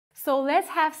So let's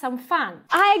have some fun.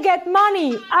 I get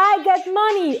money! I get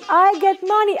money! I get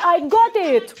money! I got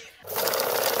it!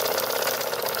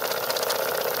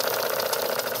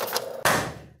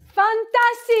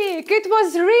 Fantastic! It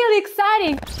was really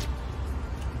exciting!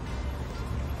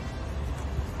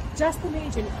 Just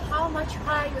imagine how much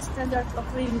higher your standard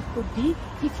of living could be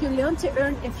if you learn to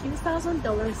earn a few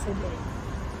 $1,000s a day.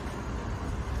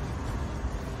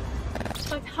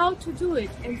 But how to do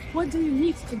it, and what do you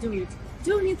need to do it?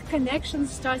 Do you need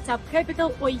connections, startup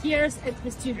capital, or years at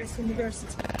prestigious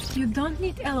university? You don't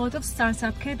need a lot of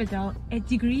startup capital, a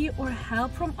degree, or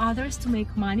help from others to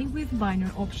make money with binary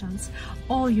options.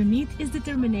 All you need is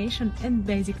determination and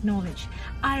basic knowledge.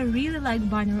 I really like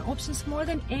binary options more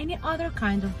than any other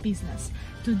kind of business.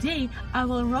 Today, I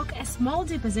will rock a small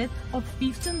deposit of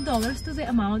 $15 to the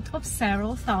amount of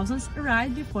several thousands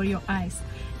right before your eyes.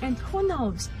 And who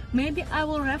knows, maybe I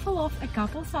will raffle off a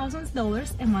couple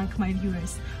 $1,000s among my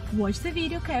viewers. Watch the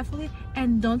video carefully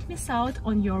and don't miss out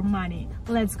on your money.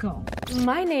 Let's go!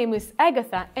 My name is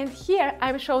Agatha, and here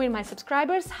I'm showing my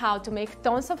subscribers how to make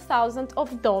tons of thousands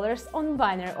of dollars on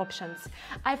binary options.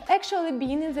 I've actually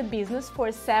been in the business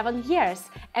for 7 years,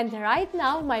 and right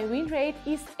now my win rate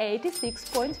is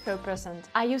 86.4%.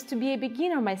 I used to be a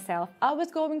beginner myself. I was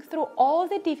going through all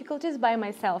the difficulties by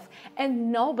myself,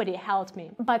 and nobody helped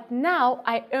me. But now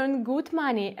I earn good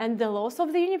money, and the laws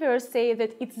of the universe say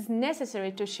that it is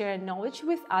necessary to share knowledge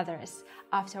with others.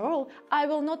 After all, I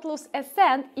will not lose a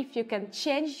cent if you can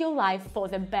change your life for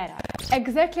the better.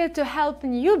 Exactly to help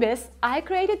newbies, I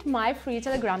created my free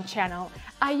Telegram channel.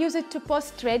 I use it to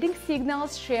post trading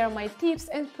signals, share my tips,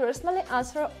 and personally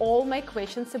answer all my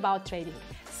questions about trading.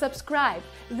 Subscribe,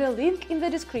 the link in the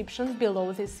description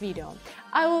below this video.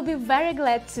 I will be very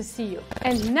glad to see you.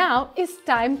 And now it's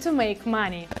time to make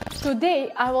money.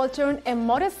 Today I will turn a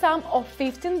modest sum of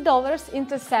 $15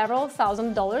 into several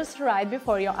 $1,000s right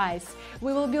before your eyes.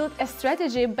 We will build a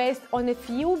strategy based on a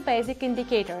few basic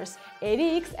indicators,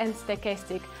 ADX and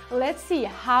stochastic. Let's see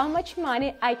how much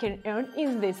money I can earn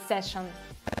in this session.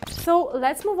 So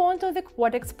let's move on to the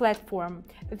Quotex platform.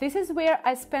 This is where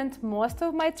I spend most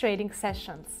of my trading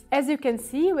sessions. As you can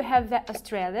see, we have the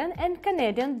Australian and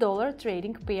Canadian dollar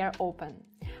trading pair open.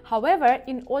 However,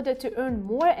 in order to earn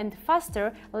more and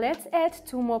faster, let's add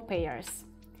 2 more pairs.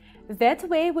 That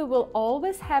way we will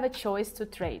always have a choice to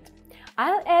trade.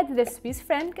 I'll add the Swiss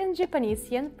franc and Japanese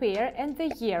yen pair and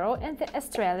the euro and the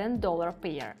Australian dollar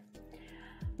pair.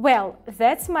 Well,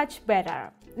 that's much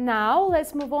better. Now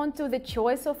let's move on to the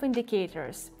choice of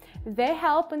indicators. They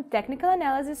help in technical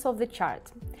analysis of the chart.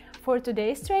 For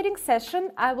today's trading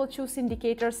session, I will choose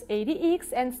indicators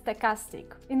ADX and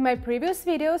stochastic. In my previous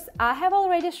videos, I have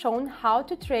already shown how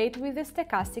to trade with the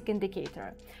stochastic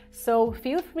indicator. So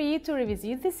feel free to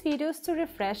revisit these videos to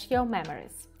refresh your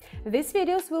memories. These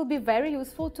videos will be very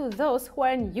useful to those who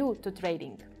are new to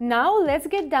trading. Now let's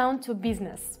get down to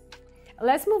business.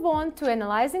 Let's move on to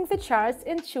analyzing the charts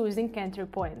and choosing entry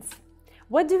points.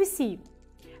 What do we see?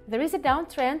 There is a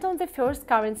downtrend on the first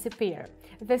currency pair.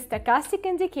 The stochastic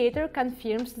indicator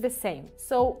confirms the same,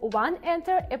 so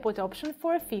enter a put option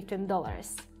for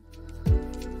 $15.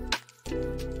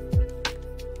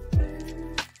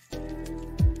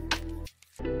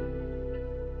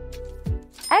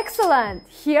 Excellent!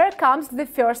 Here comes the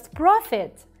first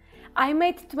profit. I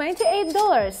made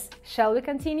 $28. Shall we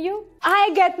continue?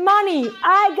 I get money!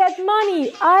 I get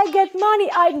money! I get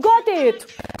money! I got it!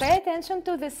 Pay attention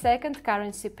to the second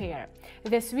currency pair,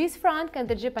 the Swiss franc and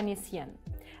the Japanese yen.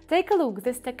 Take a look,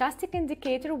 the stochastic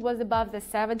indicator was above the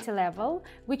 70 level,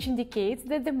 which indicates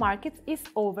that the market is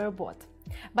overbought.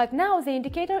 But now the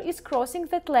indicator is crossing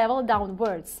that level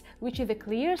downwards, which is a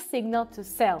clear signal to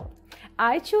sell.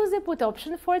 I choose the put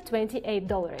option for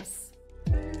 $28.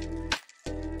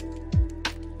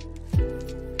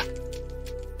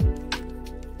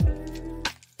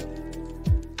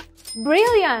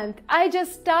 Brilliant! I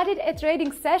just started a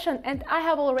trading session and I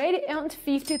have already earned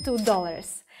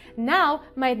 $52. Now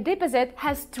my deposit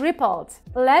has tripled.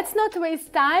 Let's not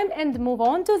waste time and move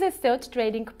on to the third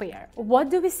trading pair. What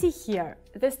do we see here?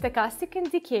 The stochastic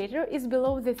indicator is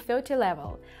below the 30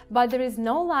 level, but there is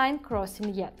no line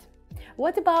crossing yet.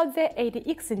 What about the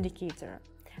ADX indicator?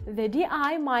 The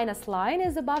DI minus line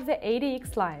is above the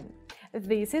ADX line.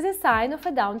 This is a sign of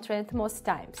a downtrend most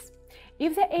times.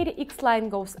 If the ADX line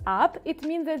goes up, it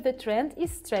means that the trend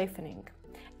is strengthening.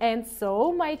 And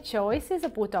so my choice is a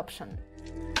put option.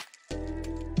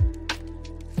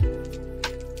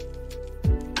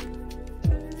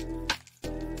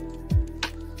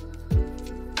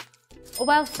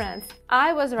 Well, friends,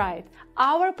 I was right.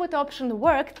 Our put option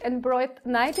worked and brought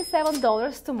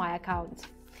 $97 to my account.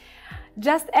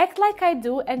 Just act like I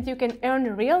do and you can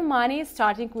earn real money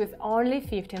starting with only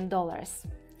 $15.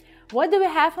 What do we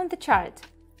have on the chart?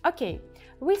 Okay,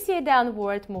 we see a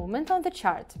downward movement on the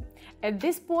chart. At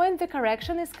this point, the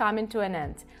correction is coming to an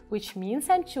end, which means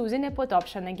I'm choosing a put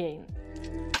option again.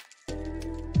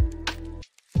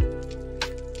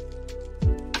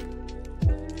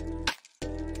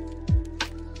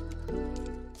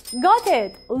 Got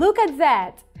it! Look at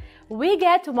that! We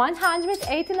get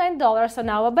 $189 on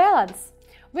our balance.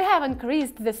 We have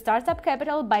increased the startup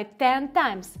capital by 10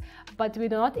 times, but we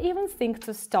do not even think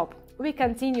to stop. We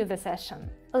continue the session.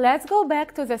 Let's go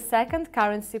back to the second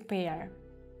currency pair.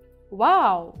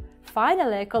 Wow!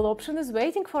 Finally, a call option is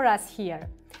waiting for us here.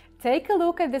 Take a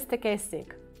look at the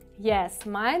stochastic. Yes,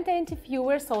 my attentive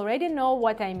viewers already know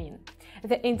what I mean.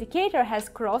 The indicator has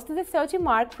crossed the 30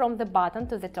 mark from the bottom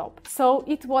to the top. So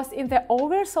it was in the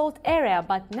oversold area,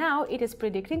 but now it is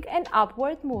predicting an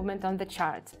upward movement on the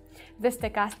chart. The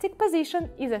stochastic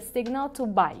position is a signal to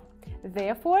buy.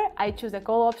 Therefore, I choose a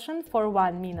call option for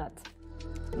 1 minute.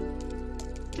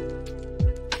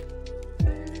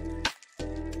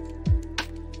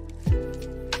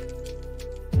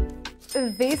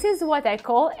 This is what I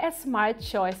call a smart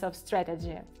choice of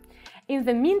strategy. In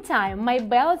the meantime, my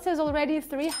balance is already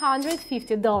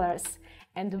 $350.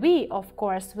 And we, of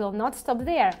course, will not stop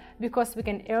there, because we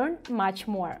can earn much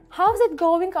more. How's it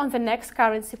going on the next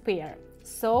currency pair?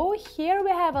 So here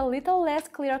we have a little less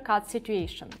clear-cut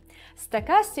situation.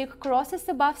 Stochastic crosses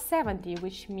above 70,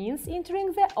 which means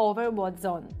entering the overbought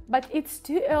zone. But it's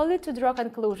too early to draw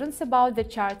conclusions about the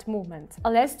chart movement.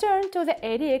 Let's turn to the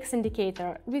ADX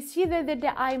indicator. We see that the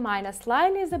DI minus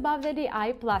line is above the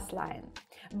DI plus line.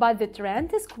 But the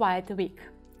trend is quite weak.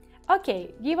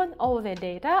 Okay, given all the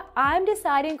data, I'm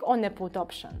deciding on a put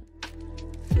option.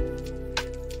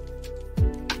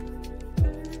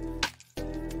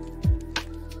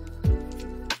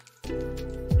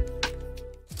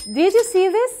 Did you see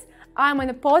this? I'm in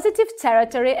a positive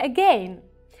territory again.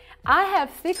 I have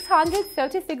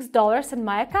 $636 in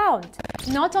my account.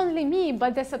 Not only me,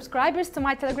 but the subscribers to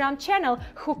my Telegram channel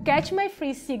who catch my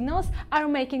free signals are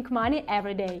making money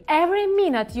every day. Every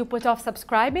minute you put off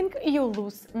subscribing, you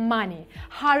lose money.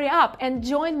 Hurry up and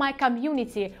join my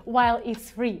community while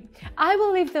it's free. I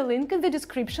will leave the link in the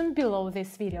description below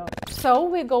this video. So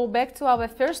we go back to our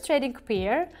first trading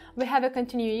pair. We have a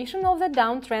continuation of the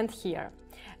downtrend here.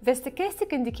 The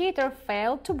stochastic indicator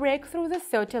failed to break through the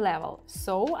 30 level,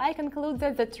 so I conclude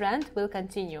that the trend will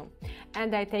continue,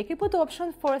 and I take a put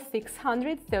option for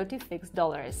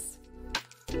 $636.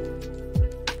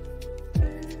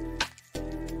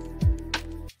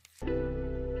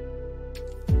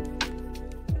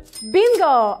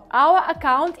 Bingo! Our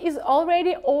account is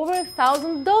already over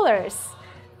 $1,000.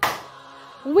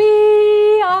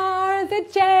 We are the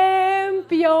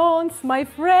champions, my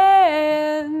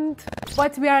friend!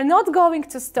 But we are not going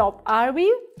to stop, are we?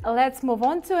 Let's move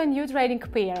on to a new trading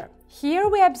pair. Here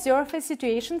we observe a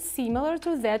situation similar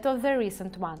to that of the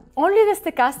recent one. Only the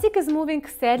stochastic is moving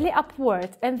steadily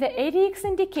upward and the ADX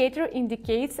indicator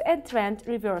indicates a trend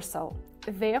reversal.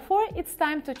 Therefore, it's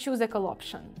time to choose a call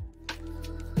option.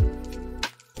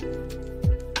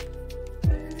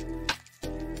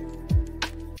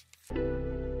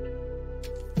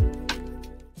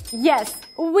 Yes,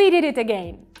 we did it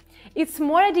again! It's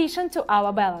more addition to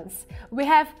our balance. We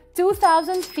have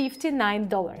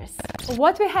 $2,059.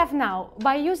 What we have now,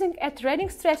 by using a trading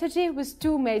strategy with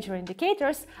two major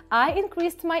indicators, I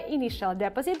increased my initial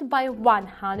deposit by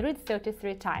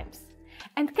 133 times.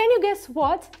 And can you guess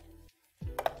what?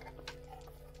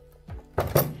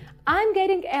 I'm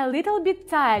getting a little bit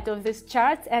tired of these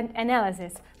charts and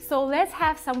analysis, so let's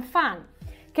have some fun.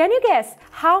 Can you guess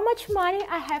how much money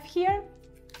I have here?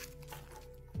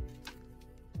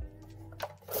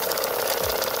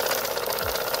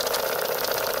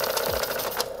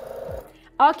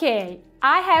 Okay,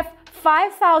 I have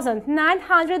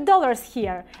 $5,900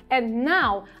 here, and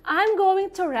now I'm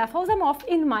going to raffle them off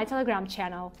in my Telegram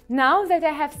channel. Now that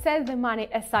I have set the money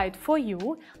aside for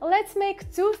you, let's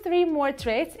make 2-3 more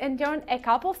trades and earn a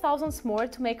couple thousands more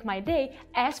to make my day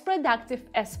as productive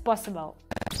as possible.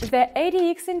 The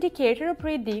ADX indicator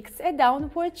predicts a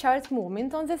downward chart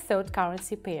movement on the third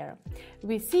currency pair.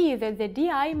 We see that the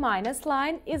DI minus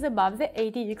line is above the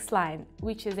ADX line,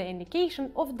 which is an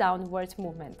indication of downward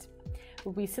movement.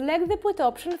 We select the put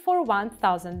option for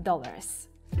 $1,000.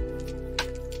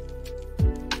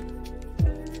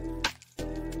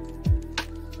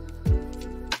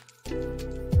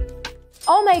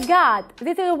 Oh my god,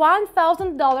 this is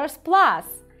 $1,000 plus!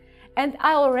 And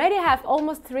I already have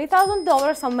almost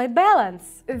 $3,000 on my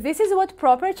balance. This is what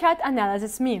proper chart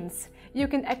analysis means. You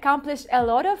can accomplish a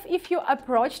lot of if you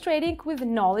approach trading with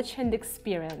knowledge and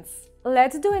experience.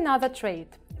 Let's do another trade.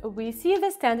 We see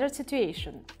the standard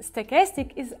situation.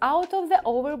 Stochastic is out of the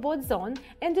overbought zone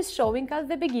and is showing us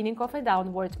the beginning of a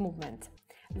downward movement.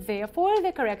 Therefore,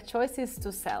 the correct choice is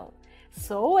to sell.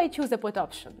 So I choose a put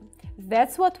option.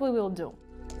 That's what we will do.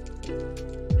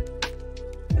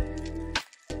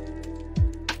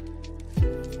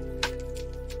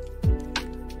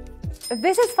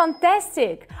 This is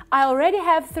fantastic! I already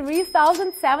have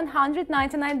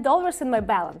 $3,799 in my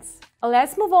balance.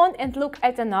 Let's move on and look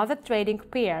at another trading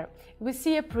pair. We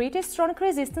see a pretty strong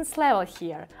resistance level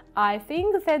here. I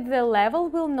think that the level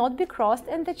will not be crossed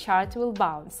and the chart will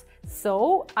bounce.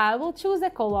 So I will choose a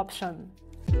call option.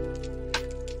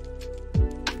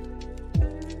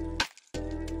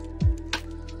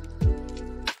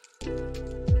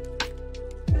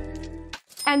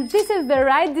 And this is the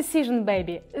right decision,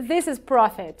 baby. This is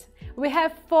profit. We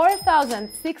have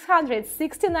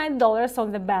 $4,669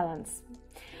 on the balance.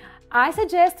 I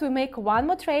suggest we make one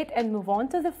more trade and move on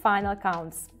to the final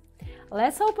counts.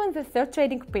 Let's open the third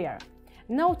trading pair.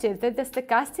 Notice that the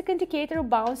stochastic indicator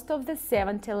bounced off the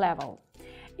 70 level.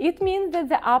 It means that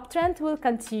the uptrend will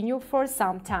continue for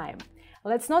some time.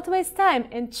 Let's not waste time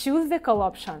and choose the call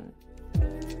option.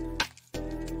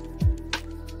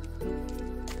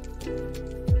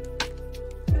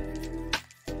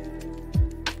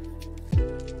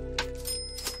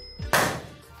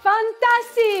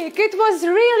 Fantastic! It was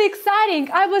really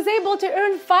exciting! I was able to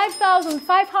earn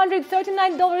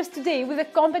 $5,539 today with a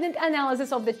competent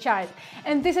analysis of the chart.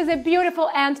 And this is a beautiful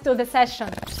end to the session.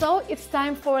 So it's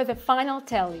time for the final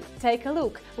tally. Take a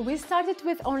look. We started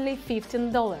with only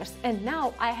 $15 and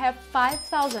now I have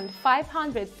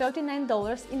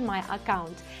 $5,539 in my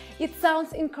account. It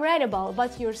sounds incredible,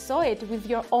 but you saw it with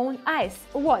your own eyes.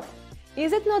 What?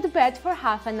 Is it not bad for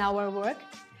half an hour work?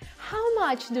 How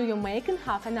much do you make in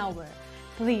half an hour?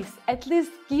 Please, at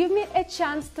least give me a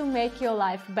chance to make your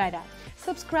life better.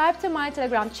 Subscribe to my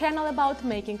Telegram channel about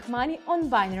making money on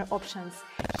binary options.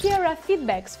 Here are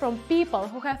feedbacks from people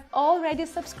who have already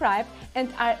subscribed and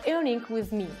are earning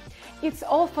with me. It's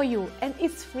all for you and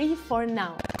it's free for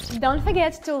now. Don't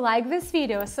forget to like this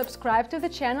video, subscribe to the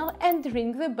channel and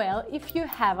ring the bell if you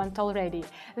haven't already.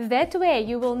 That way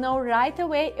you will know right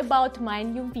away about my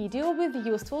new video with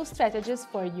useful strategies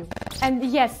for you. And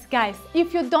yes, guys,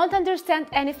 if you don't understand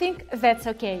anything, that's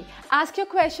okay. Ask your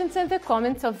questions in the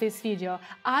comments of this video.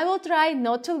 I will try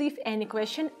not to leave any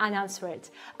question unanswered.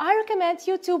 I recommend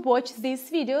you to watch these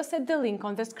videos at the link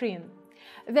on the screen.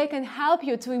 They can help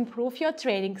you to improve your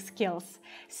trading skills.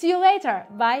 See you later.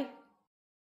 Bye!